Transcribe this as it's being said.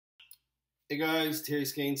Hey guys, Terry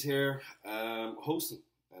Skehans here, hosting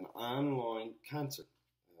an online concert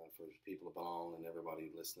for people of Ballon and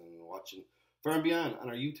everybody listening and watching far and beyond on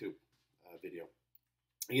our YouTube video.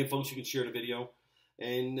 Again, folks, you can share the video,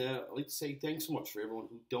 and I'd like to say thanks so much for everyone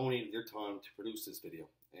who donated their time to produce this video.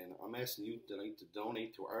 And I'm asking you tonight to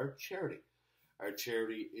donate to our charity. Our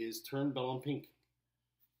charity is Turn Ballon Pink,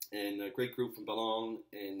 and a great group from Ballon.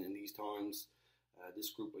 And in these times, this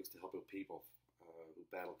group likes to help out people who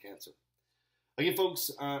battle cancer. Again, folks,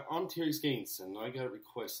 I'm Terry Skehans, and I got a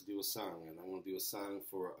request to do a song, and I'm going to do a song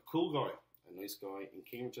for a cool guy, a nice guy in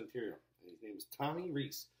Cambridge, Ontario, and his name is Tommy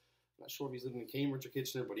Reese. I'm not sure if he's living in Cambridge or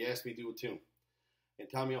Kitchener, but he asked me to do a tune. And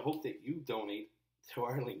Tommy, I hope that you donate to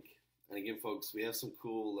our link. And again, folks, we have some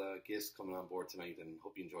cool guests coming on board tonight, and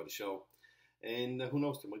hope you enjoy the show. And who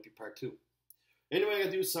knows, there might be part 2. Anyway, I got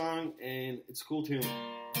to do a song, and it's a cool tune,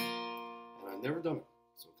 and I've never done it.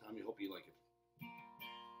 So, Tommy, I hope you like it.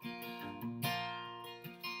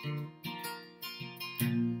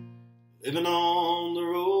 Living on the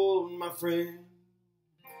road, my friend,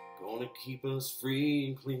 gonna keep us free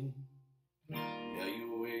and clean. Now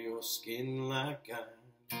you wear your skin like iron,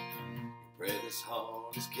 your breath is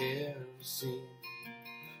hard as kerosene.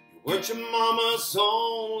 You weren't your mama's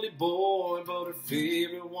only boy, but her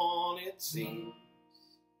favorite one it seems.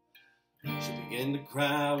 She began to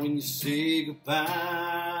cry when you say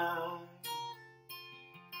goodbye,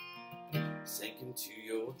 sank into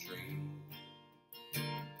your dreams.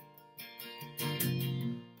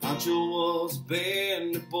 Pancho was a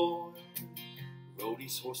bandit boy, rode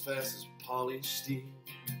his horse fast as polished steel,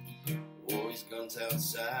 wore his guns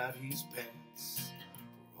outside his pants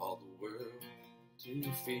for all the world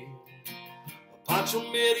to feel. Pancho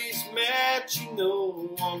met his match, you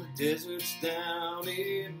know, on the deserts down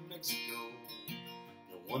in Mexico.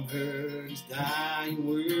 No one heard his dying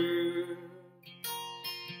word,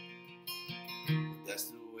 but that's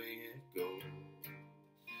the way it goes.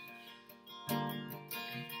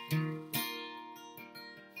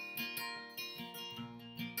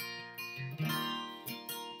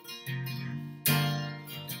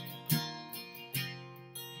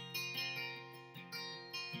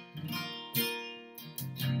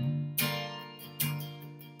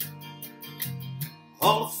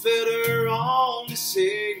 All the feder only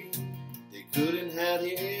say they couldn't have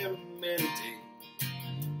him any day.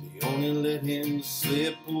 They only let him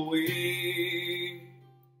slip away.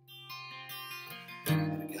 The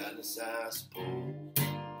kindness, I suppose.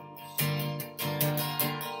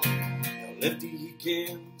 Now Lefty, he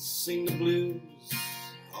can sing the blues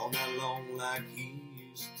all night long like he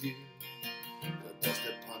used to. But that's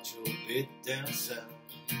that Pancho bit down south,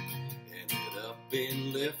 ended up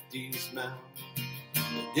in Lefty's mouth.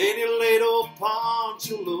 The day they laid old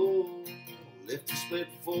Pancho low, Lefty split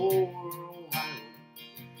for Ohio,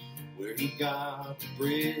 where he got the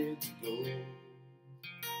bread to go.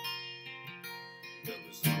 There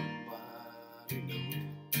was nobody knows.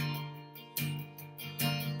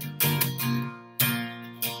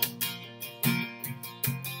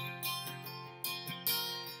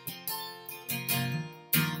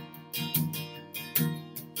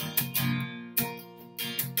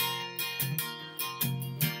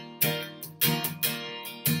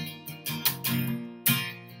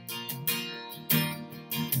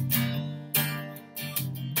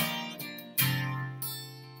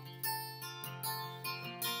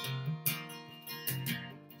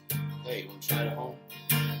 Hey, wanna try it at home?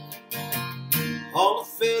 All the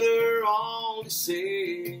feder only said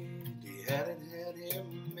they hadn't had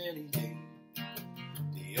him many days.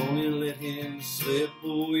 They only let him slip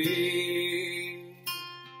away.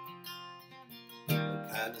 The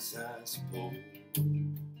kindness, I suppose.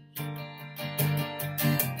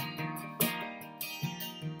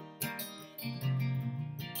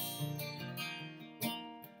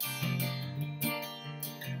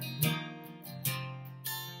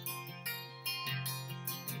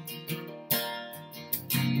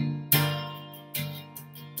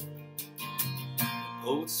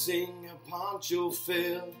 Poets sing how Pancho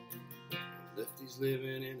fell, Lefty's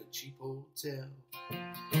living in a cheap hotel.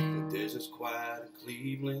 The desert's quiet and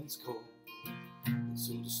Cleveland's cold, and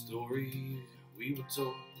so the story we were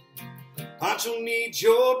told. Pancho needs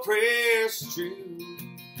your prayers, it's true,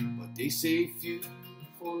 but they say few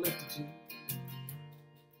for Lefty too.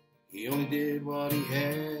 He only did what he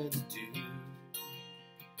had to do.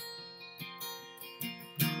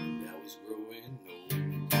 Now he's growing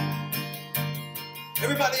old.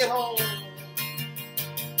 Everybody at home.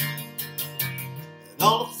 And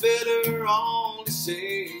all the feder only said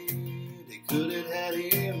they could have had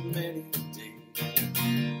him any day.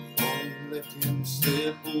 They only left him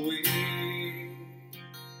slip away.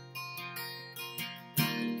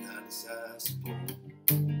 I suppose.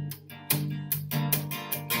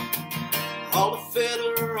 All the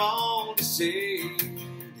feather on the sail,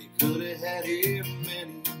 they could have had him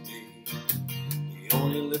any day. They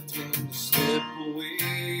only left him to slip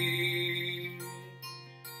away.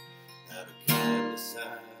 Out of kindness,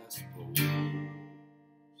 I suppose.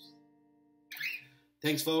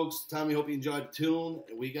 Thanks, folks. Tommy, hope you enjoyed the tune.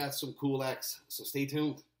 And we got some cool acts, so stay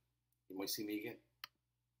tuned. You might see me again.